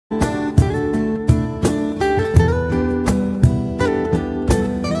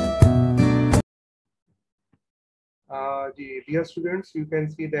Dear students, you can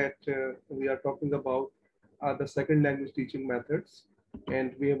see that we are talking about the second language teaching methods,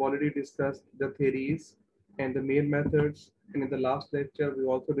 and we have already discussed the theories and the main methods. And in the last lecture, we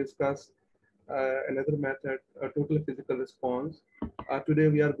also discussed another method, a total physical response. Today,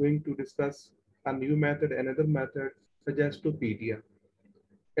 we are going to discuss a new method, another method, Suggestopedia.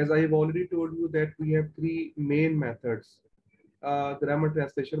 As I have already told you that we have three main methods, grammar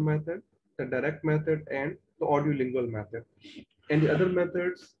translation method, the direct method, and the audiolingual method. And the other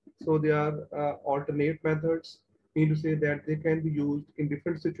methods, so they are alternate methods, mean to say that they can be used in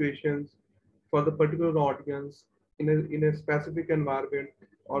different situations for the particular audience in a specific environment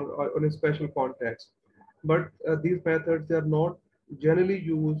or in a special context. But these methods, they are not generally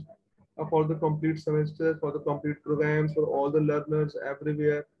used for the complete semester, for the complete programs, for all the learners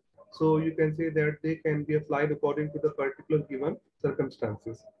everywhere. So you can say that they can be applied according to the particular given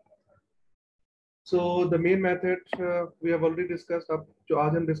circumstances. So the main method we have already discussed. अब जो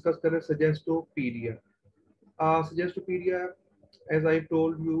आज हम discuss कर रहे हैं Suggestopedia. Suggestopedia, as I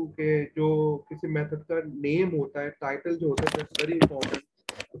told you कि जो किसी मेथड का नेम होता है, टाइटल जो होता है, that's very important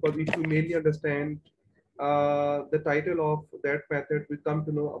because if you mainly understand the title of that method, we come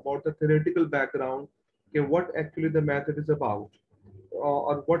to know about the theoretical background, कि what actually the method is about,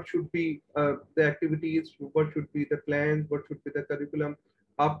 or what should be the activities, what should be the plans, what should be the curriculum.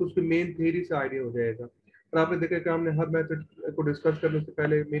 आपको उसके main theory से idea हो जाएगा। और आपने देखा कि हमने हर मेथड को डिस्कस करने से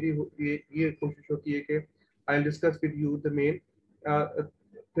पहले मेरी ये कोशिश होती है कि I will discuss with you the main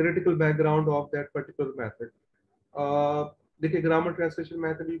theoretical background of that particular method. देखिए grammar translation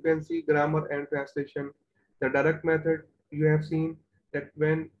method, you can see grammar and translation. The direct method, you have seen that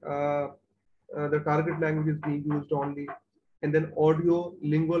when the target language is being used only, and then audio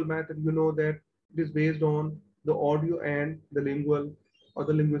lingual method, you know that it is based on the audio and the lingual or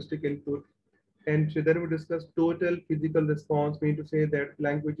the linguistic input. And so then we discuss total physical response, mean to say that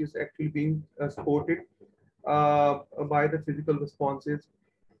language is actually being supported by the physical responses.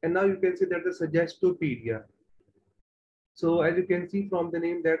 And now you can see that the Suggestopedia. So as you can see from the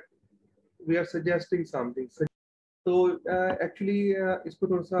name that we are suggesting something. तो actually इसको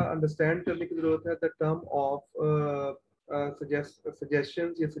थोड़ा सा understand करने की जरूरत है, the term of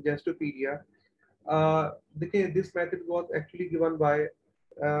suggestions या suggestopedia. देखिए this method was actually given by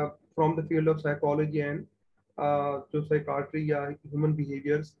from the field of psychology and जो साइकाट्री या ह्यूमन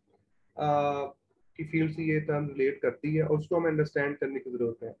बिहेवियर्स की फील्ड से ये टर्म रिलेट करती है, और उसको हमें अंडरस्टैंड करने की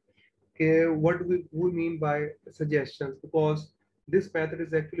जरूरत है कि what we mean by suggestions, because this method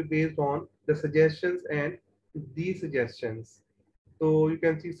is actually based on the suggestions and these suggestions. So you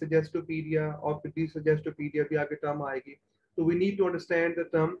can see Suggestopedia or the Suggestopedia भी आगे term आएगी. So we need to understand the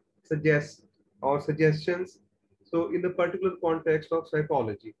term suggest or suggestions. So in the particular context of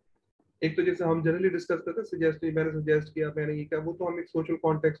psychology. एक तो जैसे हम generally discuss करते हैं suggest, मैंने सजेस्ट किया, मैंने ये किया, वो तो हम एक सोशल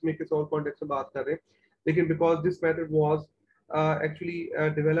कॉन्टेक्स्ट में किसी और कॉन्टेक्स्ट में बात कर रहे हैं. लेकिन because this method was actually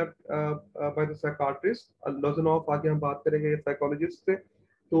developed by the psychiatrist लोज़ानोव, आगे हम बात करेंगे साइकोलॉजिस्ट से.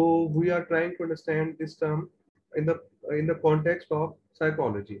 तो we are trying to understand this term in the context of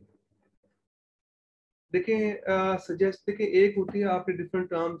psychology. देखिए सजेस्ट, देखिए एक होती है आपके डिफरेंट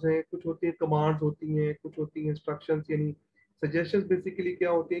टर्म्स हैं, कुछ होती हैं कमांड्स होती हैं, कुछ होती हैं इंस्ट्रक्शंस. यानी सजेशंस बेसिकली क्या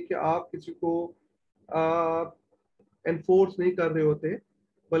होती है कि आप किसी को एनफोर्स नहीं कर रहे होते,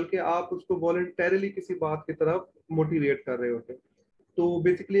 बल्कि आप उसको वॉलंटरीली किसी बात की तरफ मोटिवेट कर रहे होते. तो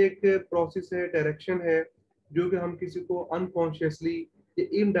बेसिकली एक प्रोसेस है, डायरेक्शन है, जो कि हम किसी को अनकॉन्शियसली या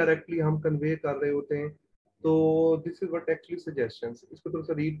इनडायरेक्टली हम कन्वे कर रहे होते हैं. तो this is what actually suggestions. इसको थोड़ा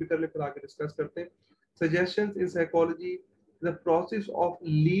सा रीड भी कर ले, फिर आगे डिस्कस करते हैं. Suggestions in psychology, the process of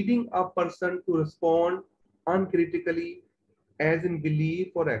leading a person to respond uncritically as in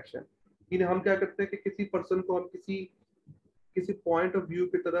believe और एक्शन. यानी हम क्या करते हैं कि किसी पर्सन को हम किसी पॉइंट ऑफ व्यू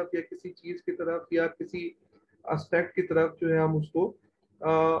की तरफ या किसी चीज की तरफ या किसी एस्पेक्ट की तरफ जो है हम उसको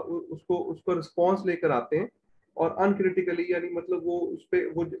रिस्पॉन्स लेकर आते हैं, और अनक्रिटिकली यानी मतलब वो उस पे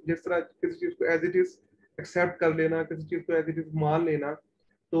वो जिस तरह किसी चीज को एज इट इज एक्सेप्ट कर लेना, किसी चीज को एज इट इज मान लेना.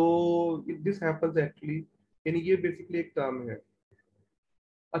 तो दिस हैपेंस एक्चुअली, यानी ये बेसिकली एक टर्म है.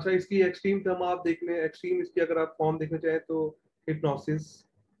 अच्छा, इसकी एक्सट्रीम टर्म आप देख लें, एक्सट्रीम इसकी अगर आप फॉर्म देखना चाहें तो हिप्नोसिस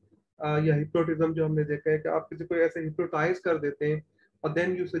या हिप्नोटिज्म, जो हमने देखा है कि आप किसी को ऐसे हिप्नोटाइज कर देते हैं और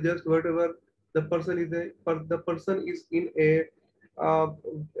then you suggest whatever the person is in ए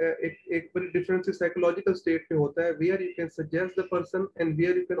एक बड़ी डिफरेंट साइकोलॉजिकल स्टेट पे होता है, where you can suggest the person and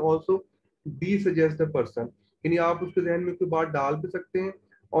where you can also D suggest the person. यानी आप उसके जहन में कोई बात डाल भी सकते हैं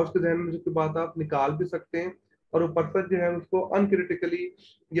और उसके जहन में कोई बात आप निकाल भी सकते हैं, और वो पर्सन जो है उसको अनक्रिटिकली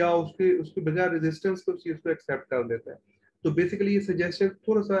या उसके बगैर रेजिस्टेंस को उस चीज को एक्सेप्ट कर लेता है. तो बेसिकली ये सजेशन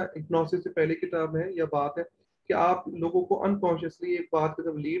थोड़ा सा हिप्नोसिस से पहले की टर्म है या बात है कि आप लोगों को अनकॉन्शियसली एक बात की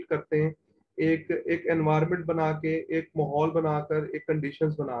तरफ लीड करते हैं, एक एनवायरनमेंट बना के, एक माहौल बनाकर, एक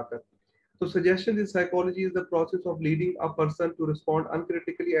कंडीशंस बनाकर. So suggestion in psychology is the process of leading a person to respond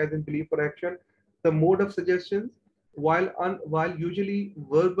uncritically as in belief or action. The mode of suggestions, while usually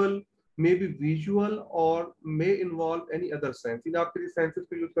verbal, may be visual or may involve any other sense. इन आप किसी senses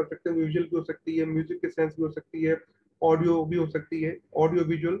को use कर सकते हैं, visual भी हो सकती है, music के sense भी हो सकती है, audio भी हो सकती है, audio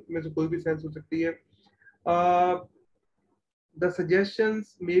visual में से कोई भी sense हो सकती है. Uh, the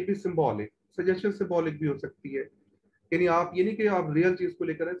suggestions may be symbolic. Suggestion symbolic भी हो सकती है. यानी आप ये नहीं कि आप रियल चीज को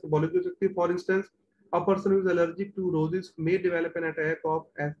लेकर सिंबॉलिक हो सकती है. For instance, a person who is allergic to roses may develop an attack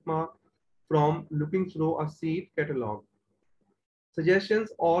of asthma from looking through a seed catalogue.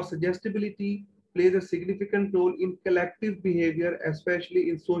 Suggestions or suggestibility plays a significant role in collective behavior, especially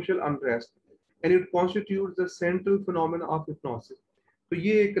in social unrest, and it constitutes the central phenomenon of hypnosis. तो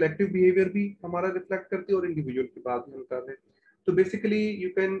ये collective behavior भी हमारा reflect करती है और individual की बात भी हम कर रहे हैं. So basically,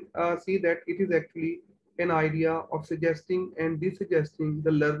 you can see that it is actually an idea of suggesting and desuggesting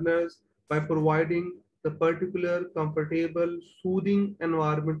the learners by providing the particular, comfortable, soothing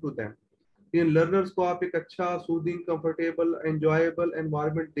environment to them. In learners को आप एक अच्छा सूदिंग कंफर्टेबल एंजॉयबल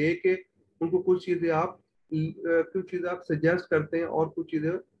एनवायरनमेंट दे के उनको कुछ चीज़ें आप suggest करते हैं और कुछ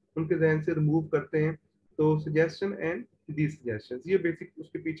चीज़ें उनके जहन से रिमूव करते हैं. तो सजेशन एंड दी सजेशन, ये बेसिक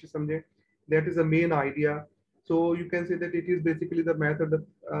उसके पीछे समझें. That is a main idea. So you can say that it is basically the method,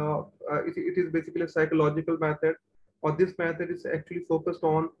 it is basically a psychological method, or this method is actually focused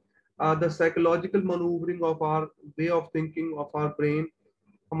on the psychological maneuvering of our way of thinking of our brain.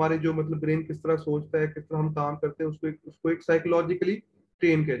 हमारे जो मतलब brain किस तरह सोचता है, किस तरह हम काम करते हैं, उसको एक साइकोलॉजिकली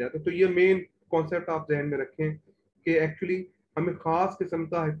ट्रेन किया जाता है. तो ये मेन कॉन्सेप्ट आप जहन में रखें कि एक्चुअली हमें खास किस्म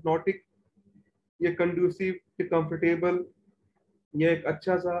का हिप्नोटिक या कंड्यूसिव या कंफर्टेबल या एक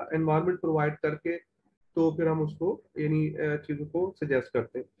अच्छा सा एनवायरनमेंट प्रोवाइड करके तो फिर हम उसको यानी चीज़ों को सजेस्ट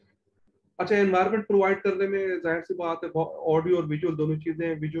करते हैं. अच्छा, एनवायरनमेंट प्रोवाइड करने में जाहिर सी बात है ऑडियो और विजुअल दोनों चीज़ें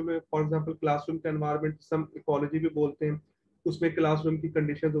हैं. विजुअल में फॉर एग्जांपल क्लासरूम का एनवायरनमेंट सम इकोलॉजी भी बोलते हैं. उसमें क्लासरूम की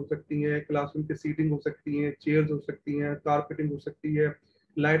कंडीशंस हो सकती हैं, क्लासरूम की सीटिंग हो सकती हैं, चेयर्स हो सकती हैं, कारपेटिंग हो सकती है,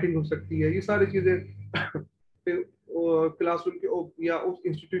 लाइटिंग हो सकती है, ये सारी चीज़ें फिर क्लासरूम के या उस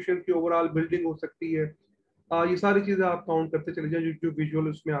इंस्टीट्यूशन की ओवरऑल बिल्डिंग हो सकती है. ये सारी चीज़ें आप काउंट करते चले जाएं जो विजुअल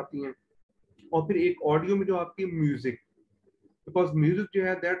उसमें आती हैं. और फिर एक ऑडियो में जो आपकी म्यूजिक, because music जो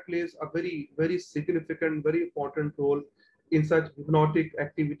है that plays a very significant, very important role in such hypnotic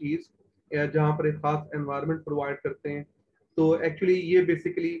activities, जहाँ पर एक खास environment provide करते हैं. तो actually ये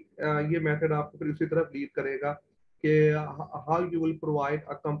basically ये method आपको फिर उसी तरफ lead करेगा कि how you will provide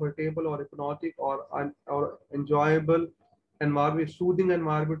a comfortable or hypnotic or enjoyable environment, soothing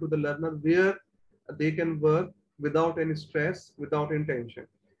environment to the learner where they can work without any stress, without any tension.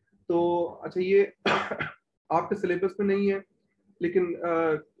 तो अच्छा, ये आपके सिलेबस में नहीं है, लेकिन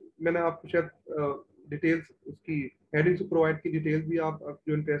मैंने आपको शायद डिटेल्स उसकी हेडिंग से प्रोवाइड की. डिटेल्स भी आप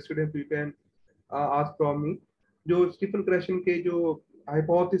जो इंटरेस्टेड हैं, you can ask from me. जो स्टीफन क्रैशन के जो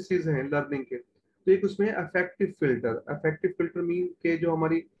हाइपोथेसिस हैं लर्निंग के, तो एक उसमें अफेक्टिव फिल्टर मीन के जो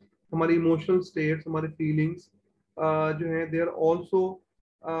हमारी हमारी इमोशनल स्टेट्स, हमारी फीलिंग्स जो हैं, they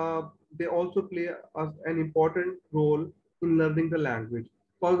also play an important role in learning the language.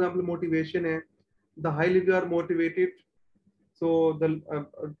 For example motivation है, the highly we are motivated, so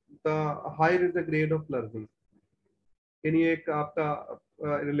the higher is the grade of learning. यानी एक आपका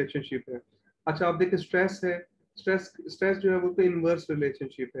रिलेशनशिप है. अच्छा, आप देखिए स्ट्रेस है, स्ट्रेस जो है वो तो इनवर्स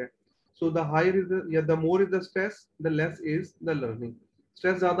रिलेशनशिप है. सो द हायर इज या the more is the stress, the less is the learning.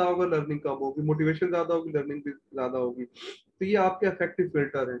 Stress ज्यादा होगा, लर्निंग कम होगी. मोटिवेशन ज्यादा होगी, लर्निंग भी ज्यादा होगी. तो ये आपके अफेक्टिव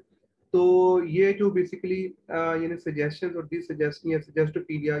फिल्टर हैं. तो ये जो बेसिकली यानी सजेशन और डिसजेस्टिंग या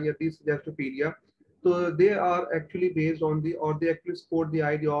सजेस्टोपीडिया या डिसजेस्टोपीडिया, so they are actually based on the, or they actually support the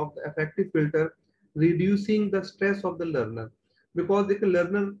idea of the affective filter reducing the stress of the learner. Because देखिए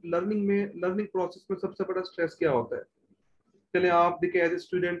लर्निंग प्रोसेस में सबसे बड़ा स्ट्रेस क्या होता है. चले आप देखिए एज ए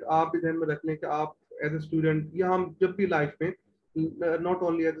स्टूडेंट, आप भी ध्यान में रख लें कि आप एज ए स्टूडेंट या हम जब भी लाइफ में, not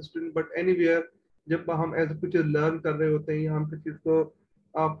only as a student but anywhere, जब हम एज कुछ लर्न कर रहे होते हैं या हम किसी चीज को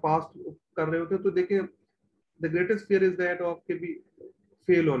पास कर रहे होते हैं, तो देखिए the greatest fear is that of के भी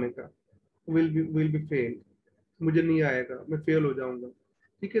फेल होने का. विल बी फेल, मुझे नहीं आएगा, मैं फेल हो जाऊंगा.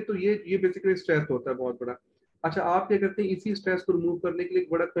 ठीक है, तो ये बेसिकली स्ट्रेस होता है बहुत बड़ा. अच्छा, आप क्या करते हैं, इसी स्ट्रेस को रिमूव करने के लिए एक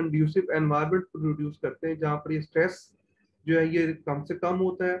बड़ा कंड्यूसिव एनवायरनमेंट प्रोड्यूस करते हैं जहाँ पर ये स्ट्रेस जो है ये कम से कम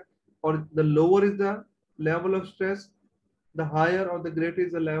होता है. और the lower is the level of stress, the higher और the greater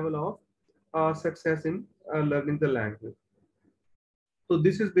is the level of success in learning the language. तो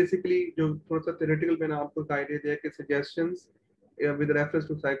दिस इज बेसिकली जो थोड़ा सा थ्योरेटिकल मैंने आपको आइडिया दिया कि suggestions with reference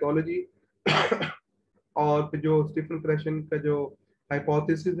to psychology और फिर जो स्टीफन क्रशन का जो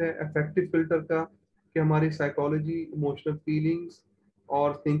हाइपोथेसिस है अफेक्टिव फिल्टर का, कि हमारी साइकोलॉजी, इमोशनल फीलिंग्स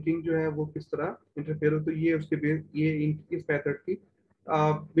और थिंकिंग जो है वो किस तरह इंटरफेयर हो, तो ये उसके बेस, ये इस मेथड की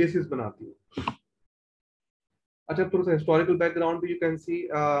बेसिस बनाती है। अच्छा, थोड़ा सा हिस्टोरिकल बैकग्राउंड भी यू कैन सी।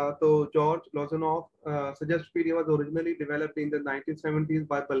 तो George लोजनॉफ Suggestopedia was originally developed in the 1970s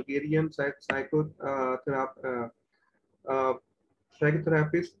by Bulgarian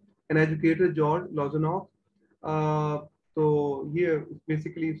psychotherapist and educator George Lozanov. तो ये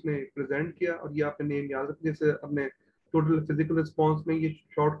बेसिकली इसने प्रेजेंट किया, और ये आपने नेम याद रखें, जैसे अपने टोटल फिजिकल रिस्पॉन्स में ये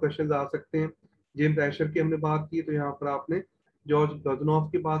शॉर्ट क्वेश्चन आ सकते हैं। जेम्स एशर की हमने बात की, तो यहाँ पर आपने जॉर्ज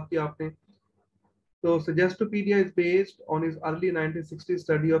लोजनॉफ की बात की आपने। So Suggestopedia is based on his early 1960s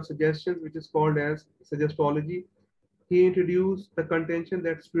study of suggestions, which is called as suggestology. He introduced the contention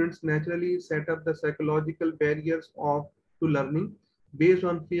that students naturally set up the psychological barriers to learning based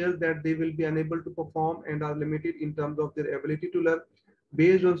on fears that they will be unable to perform and are limited in terms of their ability to learn.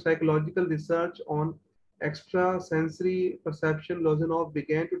 Based on psychological research on extrasensory perception, Lozanov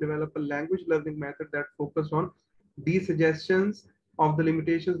began to develop a language learning method that focused on these suggestions of the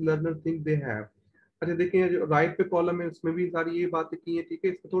limitations learners think they have. अच्छा देखिए, जो right पे column है उसमें भी सारी ये बातें की है, ठीक है,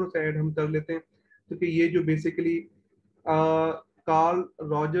 इसको थोड़ा सा ऐड हम कर लेते हैं। क्योंकि ये जो बेसिकली कार्ल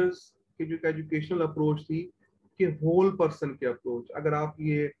रॉजर्स की जो एजुकेशनल अप्रोच थी, कि होल पर्सन की अप्रोच, अगर आप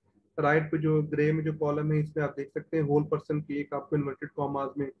ये राइट पे जो ग्रे में जो कॉलम है इसमें आप देख सकते हैं होल पर्सन की एक आपको इन्वर्टेड कॉमास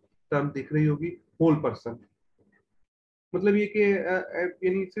में टर्म दिख रही होगी, होल पर्सन। मतलब ये कि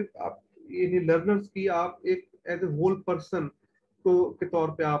यानी सिर्फ आप यानी लर्नर्स की आप एक एज ए होल पर्सन को के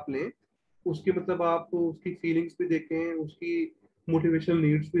तौर पे आप लें, उसकी मतलब आप उसकी फीलिंग्स भी देखें, उसकी मोटिवेशनल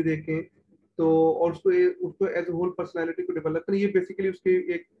नीड्स भी देखें, तो और उसको एज ए होल पर्सनालिटी को डेवलप करें। ये बेसिकली उसके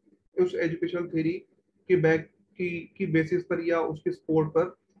एक उस एजुकेशनल थ्योरी के बैक की बेसिस पर या उसके सपोर्ट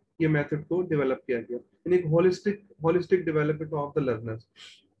पर ये मेथड को डेवलप किया गया, यानी एक holistic development of the learners.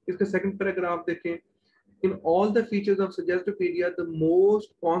 इसका सेकंड पैराग्राफ देखें। In all the features of Suggestopedia, the most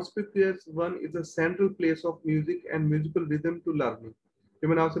conspicuous one is the central place of music and musical rhythm to learning. जो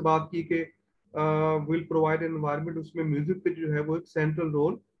मैंने आपसे बात की कि will provide an environment, उसमें music पे जो है वो एक सेंट्रल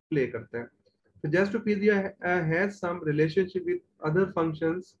रोल प्ले करता है। Suggestopedia has some relationship with other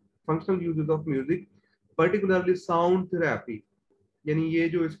functional uses of music, particularly sound therapy. यानी ये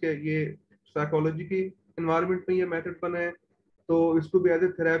जो इसके ये साइकोलॉजी के एनवायरनमेंट में ये मेथड बना है, तो इसको भी एज ए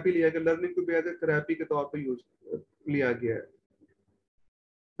थेरेपी लिया गया, लर्निंग को भी एज ए थेरेपी के तौर पर यूज लिया गया है।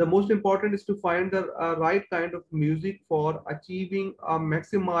 The most important is to find the right kind of music for achieving a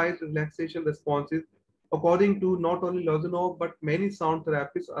maximized relaxation responses. According to not only Lozanov but many sound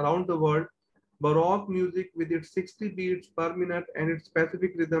therapists around the world, Baroque music with its 60 beats per minute and its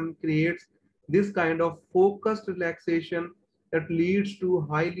specific rhythm creates this kind of focused relaxation that leads to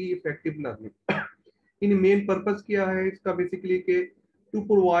highly effective learning. In main purpose क्या है इसका basically के to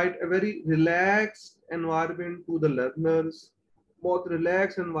provide a very relaxed environment to the learners, बहुत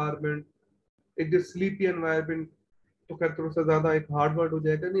relax environment, एक जो sleepy environment तो खैर थोड़ा सा ज्यादा एक हार्ड वर्ड हो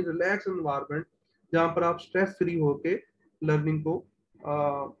जाएगा, नहीं रिलैक्स एनवायरनमेंट जहाँ पर आप स्ट्रेस फ्री होके लर्निंग को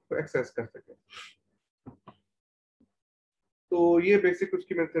एक्सेस कर सकें। तो ये बेसिक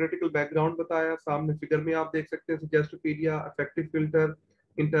उसकी मैं थ्योरेटिकल बैकग्राउंड बताया। सामने फिगर में आप देख सकते हैं Suggestopedia अफेक्टिव फिल्टर,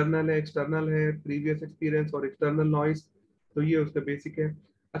 इंटरनल है, एक्सटर्नल है, प्रीवियस एक्सपीरियंस और एक्सटर्नल नॉइस, तो ये उसका बेसिक है।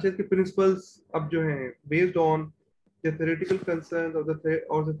 अच्छा, इसके प्रिंसिपल्स अब जो हैं based on the theoretical concerns of the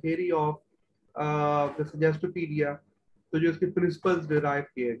theory of the Suggestopedia, तो जो इसके प्रिंसिपल्स डिराइव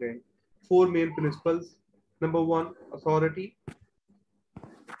किए गए, four main principles. Number 1 authority,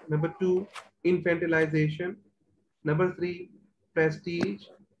 number 2 infantilization, number 3 prestige,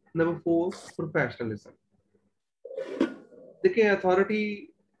 number 4 professionalism. देखिए अथॉरिटी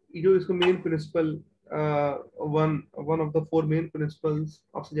जो इसको main principal, one one of the four main principles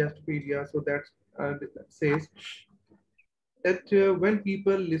of Suggestopedia, so that says that when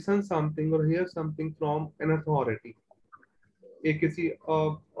people listen something or hear something from an authority, एक किसी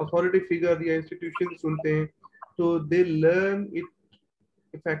authority figure या institution सुनते हैं, तो they learn it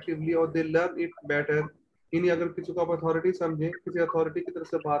effectively और they learn it better. यानी अगर किसी को आप अथॉरिटी समझे, किसी अथॉरिटी की तरफ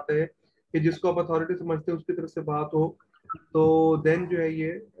से बात है कि जिसको आप अथॉरिटी समझते हैं उसकी तरफ से बात हो, तो देन जो है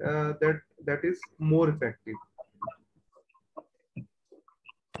ये दैट इज मोर इफेक्टिव।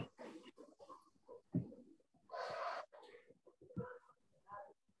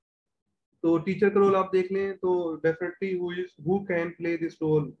 तो टीचर का रोल आप देख लें तो definitely who can play this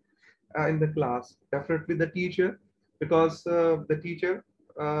role in the class, definitely the teacher, because the teacher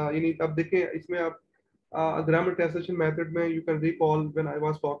यानी अब देखें इसमें आप grammar translation method में you can recall when I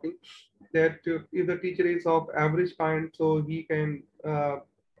was talking that if the teacher is of average kind, so he can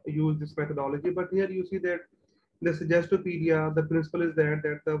use this methodology. But here you see that the Suggestopedia, the principle is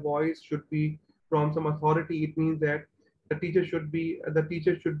that the voice should be from some authority. It means that the teacher should be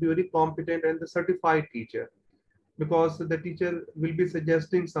very competent and the certified teacher, because the teacher will be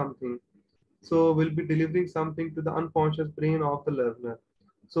suggesting something, so will be delivering something to the unconscious brain of the learner.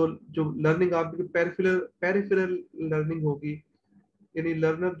 So जो learning आपकी peripheral learning होगी, यानी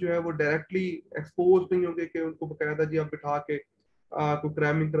learner जो है वो directly expose नहीं होंगे कि उनको बकायदा जी आप बिठा के कोई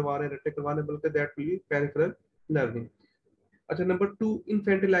क्रैमिंग करवा रहे हैं, रट्टे करवा रहे हैं, बल्कि that will be peripheral learning. अच्छा, नंबर 2,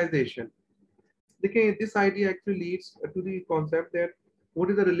 इन्फेंटिलाइजेशन. देखिए, this idea actually leads to the concept that what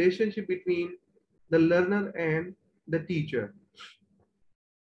is the relationship between the learner and the teacher.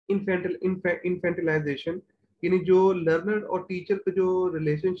 इन्फेंटिलाइजेशन यानी जो लर्नर और टीचर का जो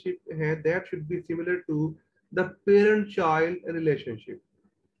रिलेशनशिप है, that should be similar to the parent child relationship.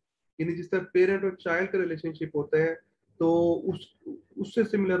 यानी जिस तरह पेरेंट और चाइल्ड का रिलेशनशिप होता है, तो उससे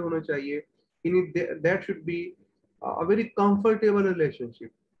सिमिलर होना चाहिए. यानी that should be a very comfortable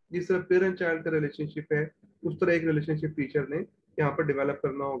relationship. जिस तरह पेरेंट चाइल्ड का रिलेशनशिप है, उस तरह एक रिलेशनशिप टीचर ने यहाँ पर डेवलप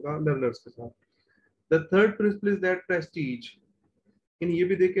करना होगा लर्नर्स के साथ. The third principal is that Prestige. इन ये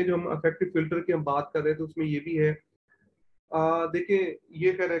भी देखें, जो हम अफेक्टिव फिल्टर की हम बात कर रहे हैं तो उसमें ये भी है. देखिए,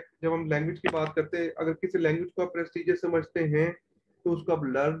 ये करेक्ट, जब हम लैंग्वेज की बात करते हैं, अगर किसी लैंग्वेज को आप प्रेस्टिजियस समझते हैं तो उसको आप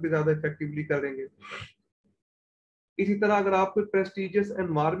लर्न भी ज्यादा इफेक्टिवली करेंगे. इसी तरह अगर आपको प्रेस्टिजियस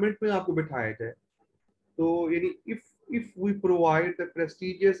एनवायरनमेंट में आपको बिठाया जाए, तो यानी if we provide the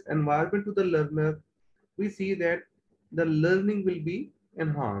prestigious environment to the learner, we see that the learning will be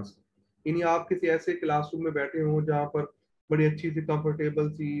enhanced. यानी आप किसी ऐसे क्लासरूम में बैठे हो जहाँ पर बड़ी अच्छी सी कंफर्टेबल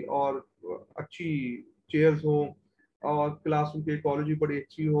सी और अच्छी चेयर्स हो, और क्लासरूम की इकोलॉजी बड़ी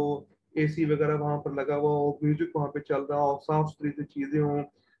अच्छी हो, एसी वगैरह वहाँ पर लगा हुआ हो, म्यूजिक वहाँ पे चल रहा हो, साफ सुथरी सी चीजें हों,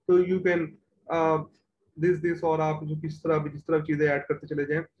 तो यू कैन दिस और आप जो जिस तरह चीजें ऐड करते चले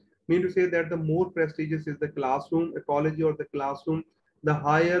जाएं. Mean to say that the more prestigious is the classroom ecology or the classroom, the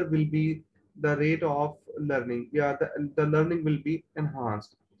higher will be the rate of learning. Yeah, the learning will be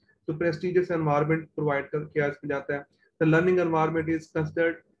enhanced. So prestigious environment provide कर क्या इसमें जाता है. The learning environment is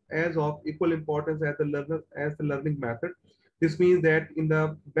considered as of equal importance as the learning method. This means that in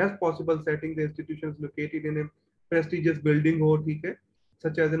the best possible setting, the institution is located in a prestigious building हो, ठीक है,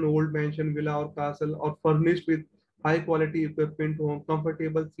 such as an old mansion, villa or castle, or furnished with high quality equipment हो,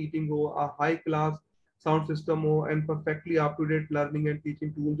 comfortable seating हो, a high class sound system हो, and perfectly up to date learning and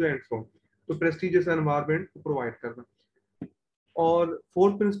teaching tools and so on. तो prestigious environment provide करना. और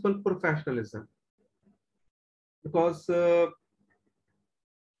fourth principle, professionalism. Because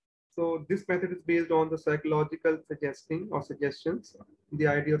so this method is based on the psychological suggesting or suggestions, the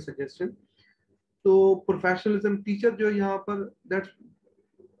idea of suggestion. तो professionalism, teacher जो यहाँ पर, that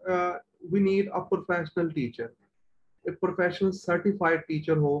we need a professional teacher, a professional certified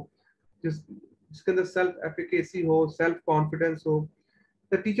teacher हो, जिसके अंदर self efficacy हो, self confidence हो.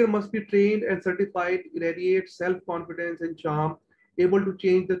 The teacher must be trained and certified, irradiate self confidence and charm, able to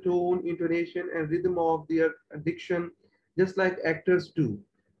change the tone, intonation and rhythm of their diction just like actors do.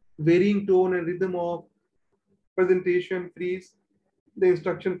 Varying tone and rhythm of presentation frees the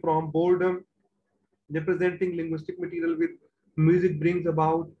instruction from boredom. Representing linguistic material with music brings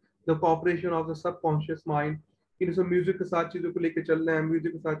about the cooperation of the subconscious mind. इन सब music के साथ चीजों को लेके चलना है,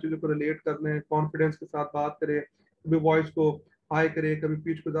 music के साथ चीजों को रिलेट करना है, कॉन्फिडेंस के साथ बात करे, कभी वॉइस को हाई करे, कभी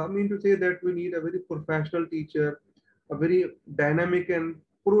पिच को down. Mean to say that we need a very professional teacher, a very dynamic and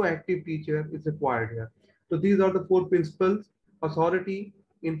proactive teacher is required here. So these are the four principles: authority,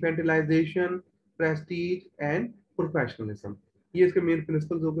 infantilization, prestige and professionalism. ये इसके main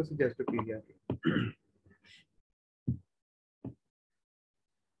principles हो गए suggestopedia के.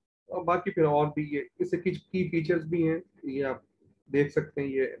 और बाकी फिर और भी ये इससे कुछ की फीचर्स भी हैं, ये आप देख सकते हैं.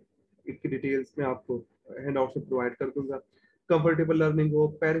 ये इसकी डिटेल्स में आपको हैंड आउट से प्रोवाइड कर दूंगा. कंफर्टेबल लर्निंग हो,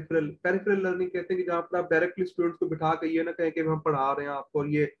 पेरिफेरल लर्निंग कहते हैं कि जहाँ पर आप डायरेक्टली स्टूडेंट्स को बिठा के ये ना कहें कि हम पढ़ा रहे हैं आपको और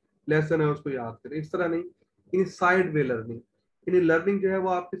ये लेसन है उसको याद करें, इस तरह नहीं. इन side way learning, in learning जो है वो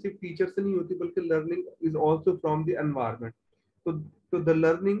आपके सिर्फ टीचर से नहीं होती, बल्कि learning is also from the environment. तो the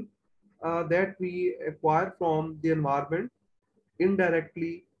learning that we acquire from the environment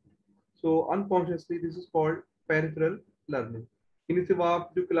indirectly, so unconsciously, this is called peripheral learning. इन्हीं सिर्फ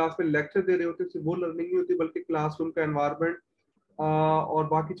आप जो क्लास में लेक्चर दे रहे होते हैं सिर्फ वो लर्निंग नहीं होती, बल्कि क्लासरूम का एनवायरनमेंट और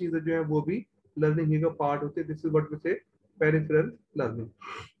बाकी चीजें जो है वो भी लर्निंग ही का पार्ट होते हैं. दिस इज व्हाट वी से peripheral learning.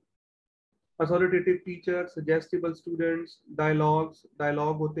 Authoritative teacher, suggestible students,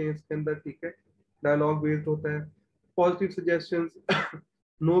 dialogue होते हैं इसके अंदर, ठीक है, डायलॉग बेस्ड होता है. पॉजिटिव सजेशंस,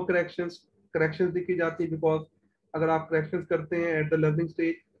 नो करेक्शंस देखी जाती है, बिकॉज अगर आप करेक्शंस करते हैं एट द लर्निंग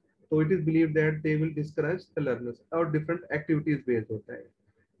स्टेज, तो it is believe that they will discourage the learners. और डिफरेंट एक्टिविटीज बेस्ड होता है.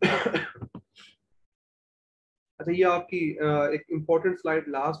 अच्छा, ये आपकी एक इम्पोर्टेंट स्लाइड,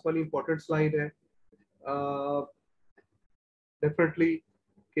 लास्ट वाली इम्पोर्टेंट स्लाइड है डेफिनेटली,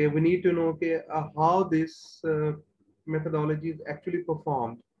 कि वी नीड टू नो कि how this methodology is actually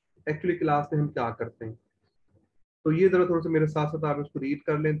performed, actually class में हम क्या करते हैं। तो ये जरा थोड़ा सा मेरे साथ साथ आप इसको रीड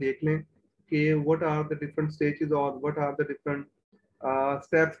कर लें, देख लें कि what are the different stages और what are the different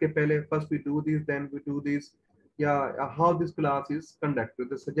steps के पहले first we do this then we do this, या how this class is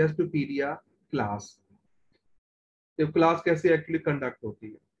conducted, the suggestopedia class, ये क्लास कैसे एक्चुअली कंडक्ट होती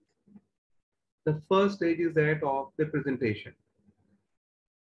है। The first stage is that of the presentation,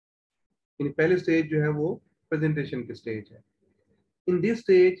 यानी पहले stage जो है वो प्रेजेंटेशन की स्टेज है। In this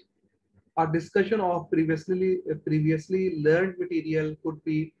stage a discussion of previously learned material could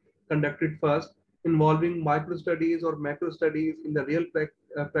be conducted first, involving micro studies or macro studies in the real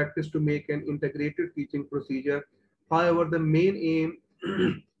practice to make an integrated teaching procedure. However, the main aim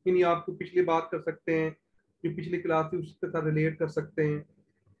यानी आपको पिछली बात कर सकते हैं, जो पिछली class थी उसके साथ रिलेट कर सकते हैं,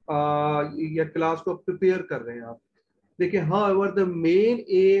 या क्लास को प्रिपेयर कर रहे हैं आप। देखिए, however, the main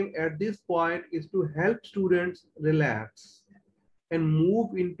aim at this point is to help students relax and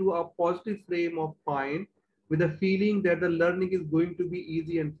move into a positive frame of mind with a feeling that the learning is going to be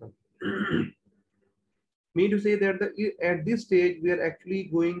easy and fun. Mean to say that at this stage we are actually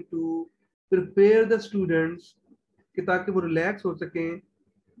going to prepare the students कि ताकि वो relax हो सकें,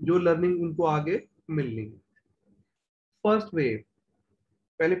 जो learning उनको आगे मिलनी है। फर्स्ट वेव,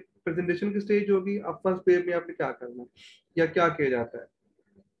 पहले प्रेजेंटेशन की स्टेज होगी, अब फर्स्ट वेव में आपने क्या करना या क्या किया जाता है।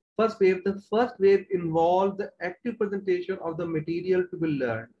 First wave, the first wave involves the active presentation of the material to be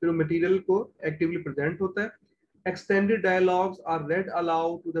learned. फिर material को actively present होता है। Extended dialogues are read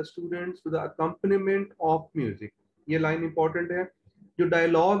aloud to the students to the accompaniment of music. ये line important है। जो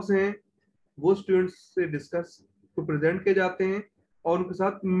dialogues हैं वो students से discuss को present किए जाते हैं और उनके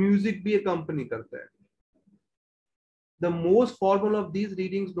साथ music भी accompany करता है। The most formal of these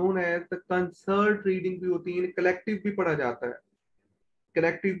readings known as the concert reading भी होती है, collective भी पढ़ा जाता है।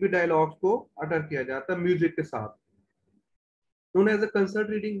 कलेक्टिव भी डायलॉग्स को अटर किया जाता है म्यूजिक के साथ। Known as a concert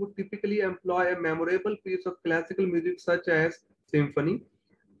reading would typically employ a memorable piece of classical music such as symphony.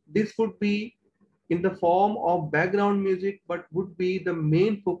 This would be in the form of background music but would be the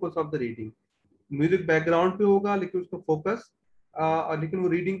main focus of the reading. Music background पे होगा लेकिन उसका focus लेकिन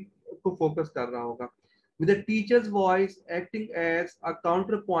वो reading को focus कर रहा होगा। With the teacher's voice acting as a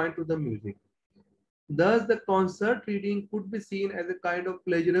counterpoint to the music. Thus, the concert reading could be seen as a kind of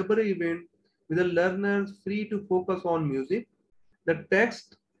pleasurable event with the learners free to focus on music, the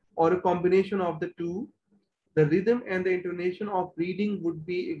text, or a combination of the two. The rhythm and the intonation of reading would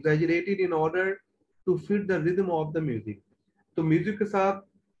be exaggerated in order to fit the rhythm of the music. तो music के साथ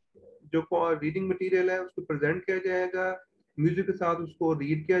जो reading material है उसको present किया जाएगा, music के साथ उसको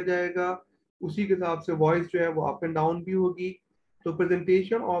रीड किया जाएगा, उसी के हिसाब से वॉइस जो है वो अप एंड डाउन भी होगी। तो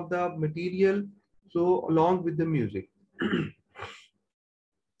presentation of the material so along with the music.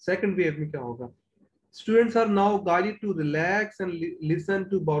 Second wave में क्या होगा? Students are now guided to relax and listen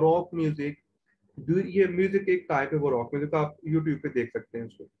to baroque music. ये म्यूजिक एक टाइप है baroque म्यूजिक, आप YouTube पे देख सकते हैं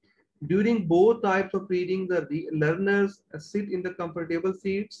उसको। During both types of reading, the learners sit in the comfortable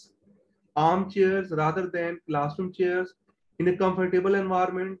seats, armchairs rather than classroom chairs, in a comfortable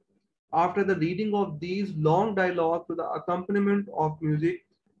environment. After the reading of these long dialogues to the accompaniment of music,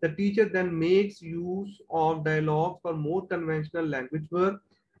 the teacher then makes use of dialogue for more conventional language work.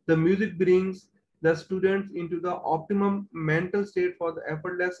 The music brings the students into the optimum mental state for the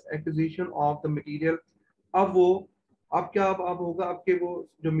effortless acquisition of the material. अब क्या अब होगा आपके वो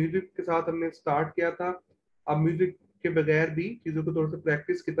जो music के साथ हमने स्टार्ट किया था, अब म्यूजिक के बगैर भी चीजों को थोड़ा सा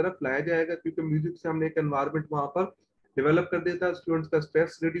प्रैक्टिस की तरफ लाया जाएगा, क्योंकि म्यूजिक से हमने एक एनवायरनमेंट वहां पर डेवलप कर दिया था, स्टूडेंट्स का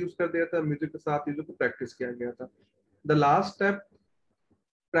स्ट्रेस रिड्यूस कर दिया था, म्यूजिक के साथ चीजों को प्रैक्टिस किया गया था। The last step,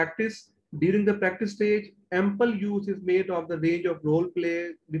 practice. During the practice stage, ample use is made of the range of role play,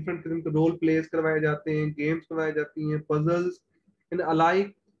 different किस्म के role plays करवाए जाते हैं, games करवाई जाती हैं, puzzles and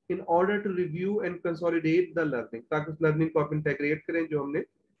alike, in order to review and consolidate the learning, ताकि उस learning को आप integrate करें जो हमने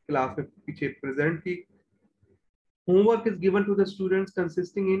क्लास में पीछे present की। Homework is given to the students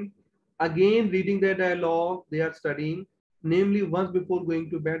consisting in again reading the dialogue they are studying, namely once before going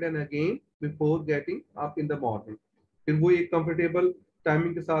to bed and again before getting up in the morning. फिर वो एक comfortable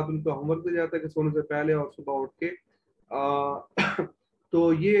timing के साथ उनको homework दिया जाता है कि सोने से पहले और सुबह उठ के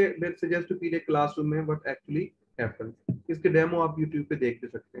तो ये मैं सजेस्ट टू कीजिए क्लासरूम में व्हाट एक्चुअली हैपेंस। इसके डेमो आप यूट्यूब पे देख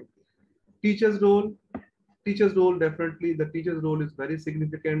सकते हैं। Teachers role definitely the teacher's role is very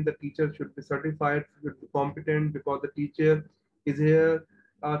significant. The teacher should be certified, should be competent, because the teacher is here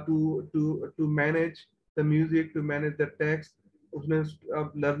to manage the music, to manage the text, उसने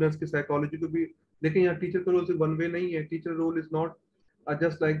अब learners की psychology को भी देखें। यहाँ teacher का role सिर्फ one way नहीं है। Teacher role is not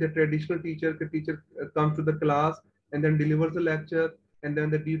just like the traditional teacher. The teacher comes to the class and then delivers the lecture, and then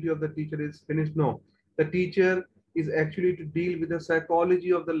the duty of the teacher is finished. No, the teacher is actually to deal with the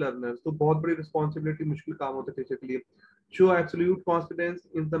psychology of the learners. तो बहुत बड़ी responsibility, मुश्किल काम होता है teacher के लिए. Show absolute confidence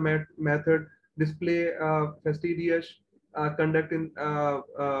in the method, display fastidious conduct in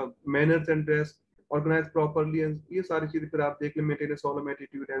manners and dress, organize properly, and ये सारी चीजें फिर आप देख लें, maintain a solemn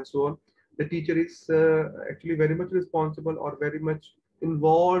attitude and so on. The teacher is actually very much responsible or very much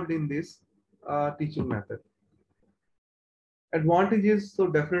involved in this teaching method. Advantages, so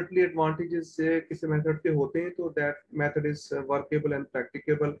definitely advantages से किसी method के होते हैं, तो that method is workable and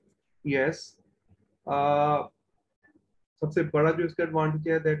practicable. Yes. सबसे बड़ा जो इसका एडवांटेज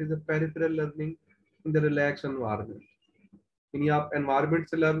है, that is a peripheral learning in the relaxed environment. यानी आप एनवायरनमेंट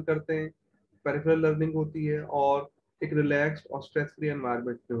से लर्न करते हैं, पेरिफेरल लर्निंग होती है, और एक रिलैक्स्ड और स्ट्रेस फ्री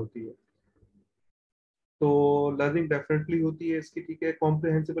एनवायरनमेंट में होती है, तो लर्निंग डेफिनेटली होती है इसकी. ठीक है.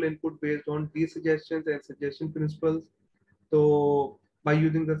 Comprehensible input based on the suggestions and suggestion principles. तो by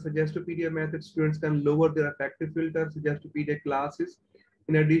using the Suggestopedia method, students can lower their affective filter. Suggestopedia classes,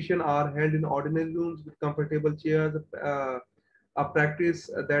 in addition, are held in ordinary rooms with comfortable chairs. A practice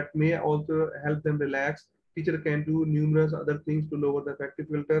that may also help them relax. Teacher can do numerous other things to lower the affective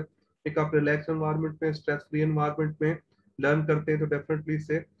filter. एक आप relaxed environment में, stress free environment में learn करते हैं, तो definitely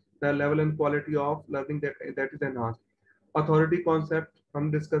से the level and quality of learning that is enhanced. Authority concept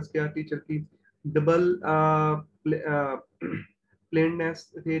हम discuss किया टीचर की. Double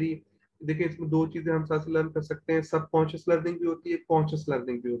plainness theory. देखिए, इसमें दो चीजें हम साथ लर्न कर सकते हैं. सब कॉन्शियस लर्निंग भी होती है, कॉन्शियस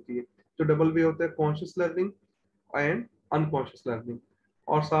लर्निंग भी होती है. तो डबल वे होता है, conscious learning and unconscious learning.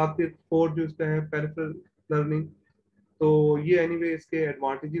 और साथ फिर फोर्थ जो इसका है, पेरिफेरल लर्निंग. तो ये एनीवे इसके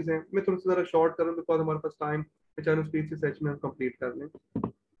एडवांटेजेस हैं. मैं थोड़ा सा जरा शॉर्ट करूं बिकॉज हमारे पास टाइम चारों स्पीच सेशन हम कंप्लीट कर लें.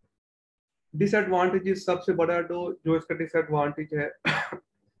 डिसएडवांटेजेस, सबसे बड़ा जो इसका डिसएडवांटेज है,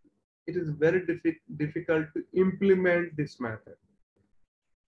 it is very difficult to implement this method.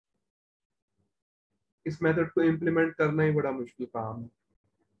 इस मेथड को इम्प्लीमेंट करना ही बड़ा मुश्किल काम है.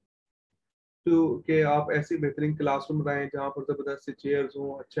 तो कि आप ऐसी बेहतरीन क्लासरूम बनाएं जहाँ पर जबरदस्त से चेयर्स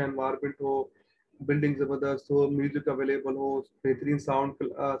हो, अच्छा एनवायरनमेंट हो, बिल्डिंग जबरदस्त हो, म्यूजिक अवेलेबल हो, बेहतरीन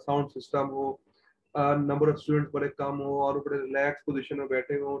साउंड सिस्टम हो, नंबर ऑफ स्टूडेंट्स बड़े कम हो और बड़े रिलैक्स पोजीशन में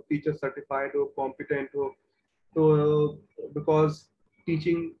बैठे हो, टीचर सर्टिफाइड हो, कॉम्पिटेंट हो. तो बिकॉज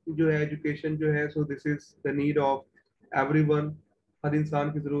टीचिंग जो है, एजुकेशन जो है, so this is the need of everyone. हर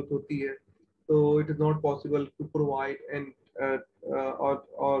इंसान की जरूरत होती है. तो it is not possible to provide and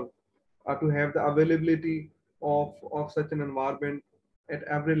or to have the availability of such an environment at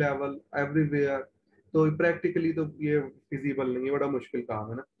every level everywhere. तो practically तो ये feasible नहीं है, बड़ा मुश्किल काम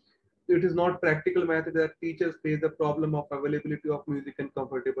है ना. So it is not practical method that teachers face the problem of availability of music and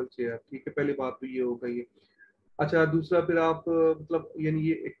comfortable chair. ठीक है, पहली बात तो ये हो गई है. अच्छा, दूसरा फिर आप मतलब यानी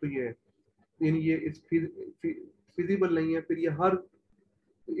ये एक तो ये है, यानी ये इस feasible नहीं है. फिर ये हर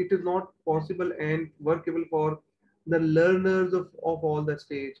it is not possible and workable for the learners of all the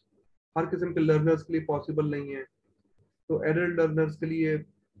stage. हर किस्म के लर्नर्स के लिए पॉसिबल नहीं है. तो एडल्ट लर्नर्स के लिए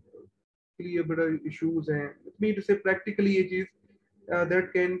बड़ा इश्यूज हैं. मीन टू से प्रैक्टिकली ये चीज that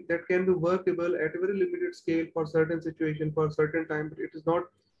can be workable at a very limited scale for certain situation for certain time, but it is not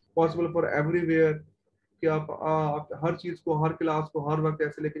possible for everywhere कि आप हर चीज को, हर क्लास को हर वक्त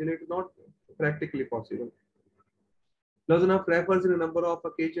ऐसे लेके चले. It is not practically possible. Lozanov refers in a number of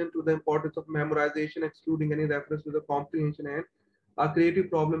occasions to the importance of memorization, excluding any reference to the comprehension and creative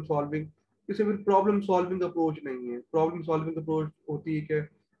problem solving. इसे फिर प्रॉब्लम सॉल्विंग अप्रोच नहीं है. Problem solving approach होती है कि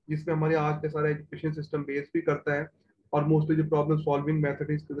जिसमें हमारे आज का सारा एजुकेशन सिस्टम बेस भी करता है, और मोस्टली जो प्रॉब्लम सॉल्विंग मेथड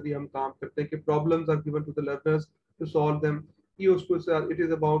के जरिए हम काम करते हैं कि problems are given to the learners to solve them. ये उसको it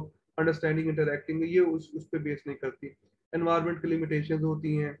is about understanding, interacting. ये उस पर बेस नहीं करती. एनवायरनमेंट की लिमिटेशंस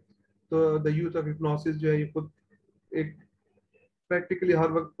होती हैं. तो द यूज ऑफ हिप्नोसिस जो है, ये खुद एक प्रैक्टिकली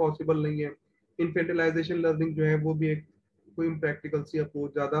हर वक्त पॉसिबल नहीं है. इन्फेंटलाइजेशन लर्निंग जो है, वो भी एक कोई इम्प्रैक्टिकल सी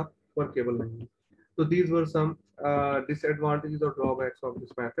अप्रोच ज्यादा वर्केबल नहीं है. तो दीज वर सम डिसएडवांटेजेस और ड्रॉबैक्स ऑफ दिस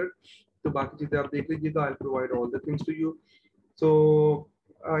मेथड. तो बाकी चीजें आप देख लीजिएगा. I provide all the things to you. So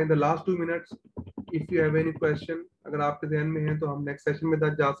in the last 2 minutes, if you have any question, अगर आपके ध्यान में है तो हम नेक्स्ट सेशन में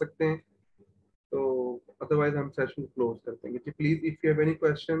जा सकते हैं. तो अदरवाइज हम सेशन क्लोज कर देंगे. Please if you have any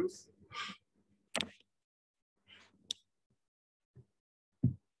questions